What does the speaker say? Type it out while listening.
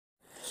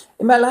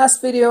In my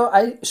last video,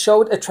 I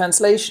showed a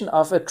translation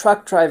of a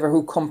truck driver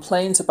who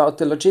complains about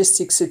the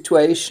logistics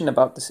situation,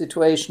 about the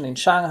situation in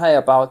Shanghai,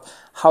 about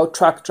how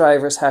truck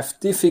drivers have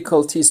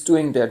difficulties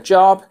doing their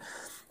job.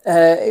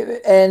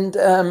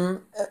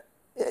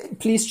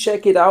 Please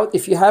check it out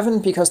if you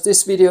haven't, because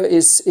this video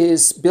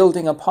is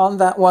building upon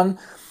that one.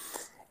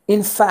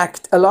 In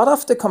fact, a lot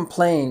of the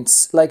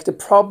complaints, like the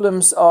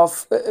problems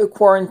of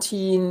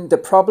quarantine, the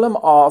problem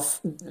of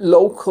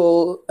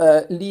local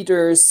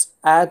leaders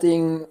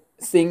adding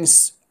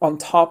things on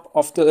top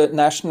of the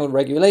national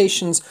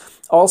regulations,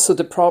 also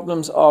the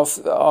problems of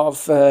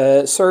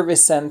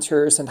service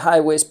centers and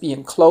highways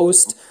being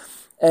closed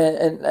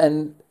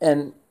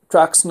and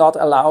trucks not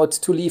allowed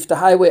to leave the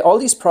highway. All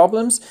these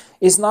problems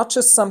is not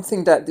just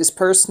something that this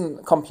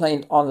person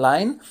complained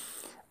online.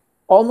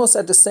 Almost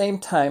at the same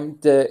time,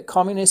 the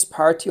Communist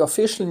Party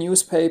official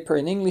newspaper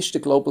in English, the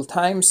Global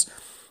Times,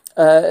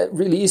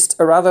 released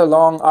a rather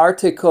long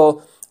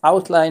article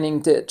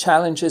outlining the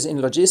challenges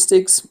in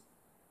logistics.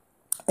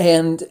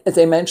 And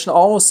they mention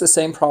almost the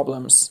same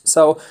problems.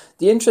 So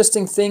the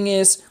interesting thing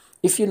is,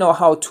 if you know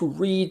how to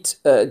read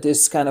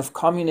this kind of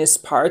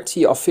Communist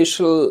Party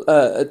official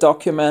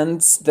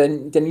documents,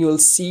 then you'll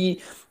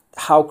see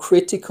how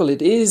critical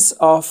it is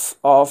of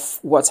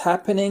what's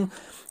happening.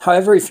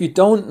 However, if you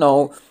don't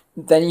know,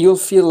 then you'll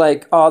feel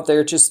like, oh,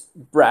 they're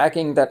just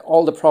bragging that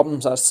all the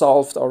problems are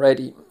solved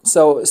already.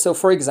 So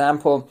for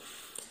example,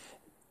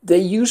 they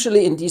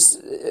usually in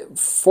these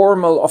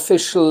formal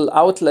official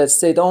outlets,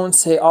 they don't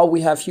say, oh,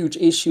 we have huge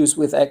issues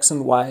with X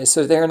and Y.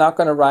 So they're not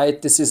going to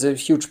write, this is a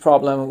huge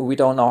problem, we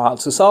don't know how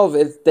to solve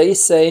it. They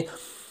say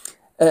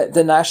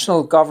the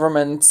national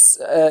government's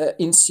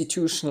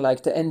institution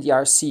like the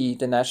NDRC,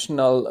 the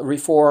National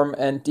Reform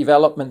and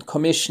Development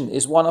Commission,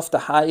 is one of the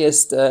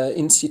highest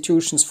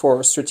institutions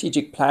for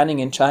strategic planning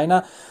in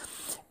China.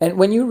 And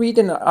when you read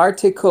an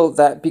article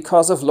that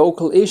because of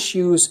local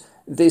issues,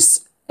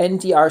 this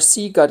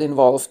NDRC got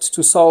involved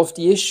to solve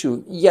the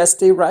issue. Yes,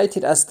 they write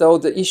it as though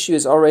the issue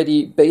is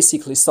already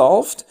basically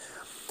solved.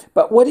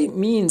 But what it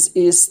means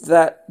is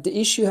that the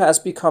issue has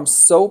become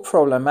so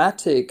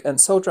problematic and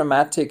so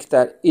dramatic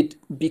that it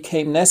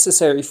became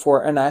necessary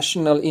for a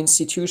national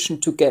institution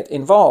to get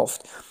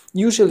involved.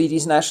 Usually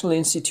these national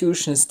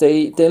institutions,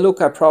 they look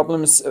at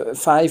problems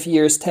 5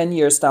 years, 10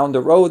 years down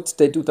the road.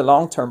 They do the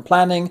long-term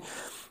planning.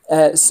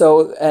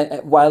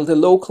 While the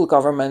local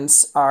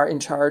governments are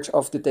in charge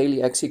of the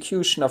daily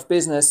execution of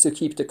business to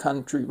keep the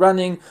country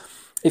running.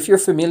 If you're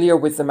familiar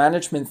with the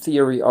management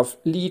theory of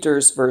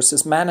leaders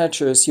versus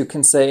managers, you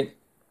can say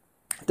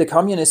the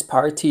Communist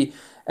Party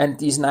and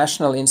these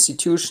national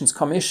institutions,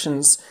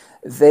 commissions,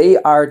 they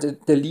are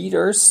the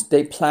leaders.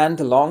 They plan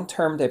the long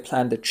term, they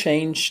plan the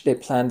change, they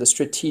plan the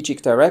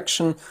strategic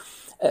direction.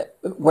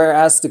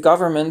 Whereas the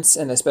governments,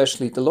 and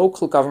especially the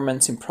local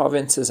governments in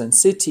provinces and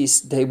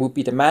cities, they will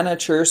be the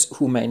managers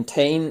who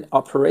maintain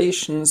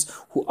operations,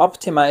 who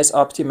optimize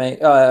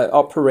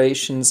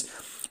operations,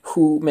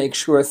 who make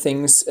sure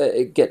things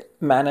get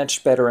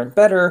managed better and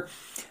better,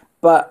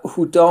 but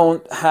who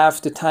don't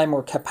have the time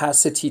or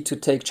capacity to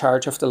take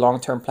charge of the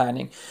long-term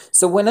planning.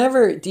 So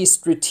whenever these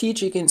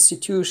strategic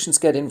institutions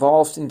get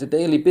involved in the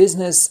daily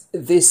business,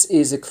 this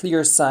is a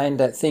clear sign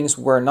that things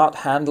were not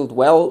handled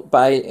well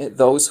by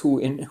those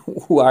who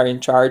are in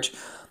charge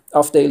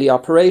of daily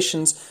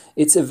operations.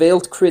 It's a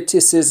veiled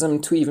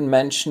criticism to even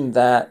mention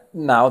that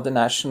now the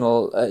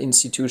national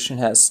institution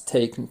has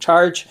taken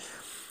charge.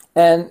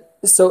 And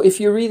so if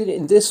you read it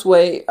in this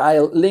way,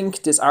 I'll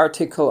link this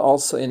article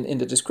also in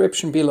the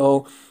description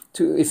below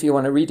to if you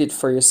want to read it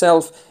for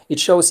yourself.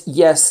 It shows,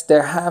 yes,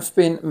 there have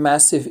been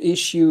massive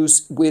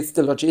issues with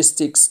the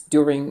logistics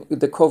during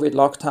the COVID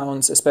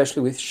lockdowns,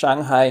 especially with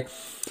Shanghai.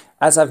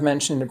 As I've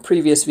mentioned in a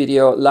previous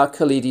video,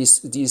 luckily these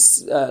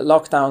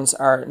lockdowns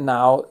are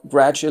now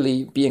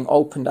gradually being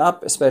opened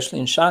up, especially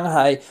in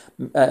Shanghai.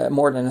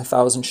 More than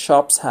 1,000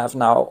 shops have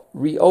now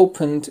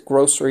reopened,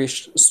 grocery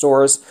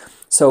stores.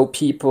 So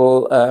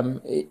people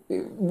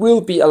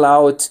will be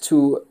allowed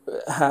to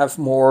have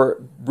more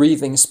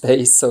breathing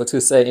space, so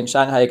to say, in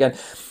Shanghai again.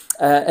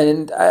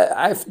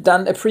 I've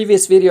done a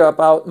previous video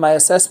about my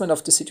assessment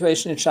of the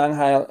situation in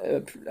Shanghai.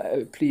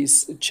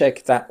 Please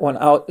check that one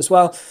out as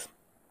well.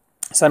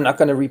 So I'm not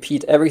going to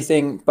repeat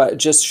everything, but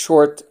just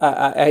short,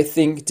 I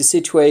think the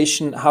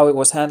situation, how it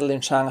was handled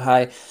in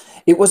Shanghai,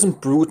 it wasn't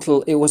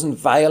brutal, it wasn't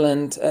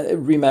violent.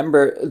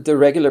 Remember, the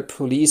regular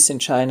police in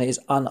China is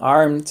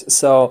unarmed,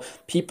 so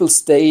people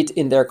stayed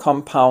in their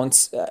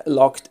compounds,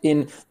 locked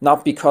in,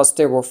 not because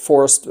they were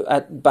forced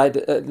at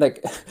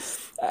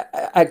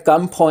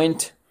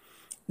gunpoint.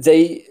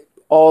 They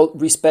all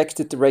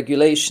respected the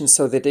regulations,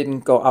 so they didn't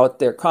go out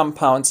their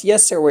compounds.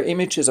 Yes, there were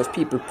images of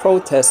people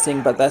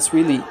protesting, but that's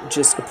really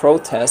just a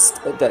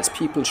protest. That's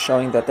people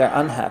showing that they're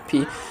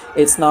unhappy.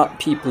 It's not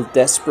people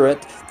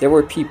desperate. There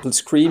were people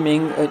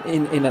screaming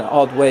in an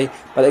odd way.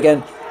 But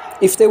again,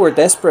 if they were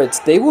desperate,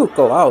 they would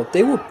go out,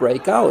 they would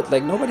break out.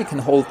 Like, nobody can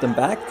hold them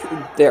back.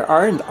 There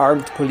aren't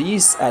armed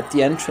police at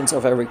the entrance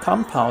of every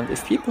compound.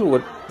 If people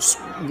would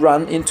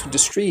run into the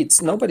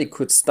streets, nobody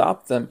could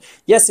stop them.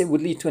 Yes, it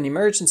would lead to an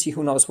emergency.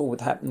 Who knows what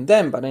would happen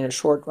then? But in a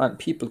short run,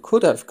 people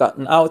could have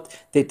gotten out.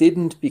 They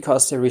didn't,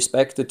 because they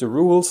respected the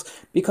rules,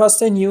 because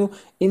they knew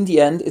in the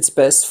end it's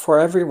best for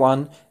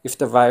everyone. If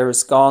the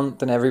virus gone,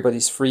 then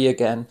everybody's free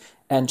again.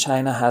 And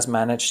China has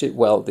managed it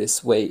well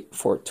this way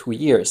for 2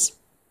 years.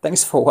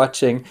 Thanks for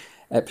watching.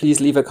 Please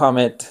leave a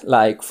comment,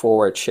 like,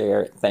 forward,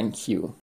 share. Thank you.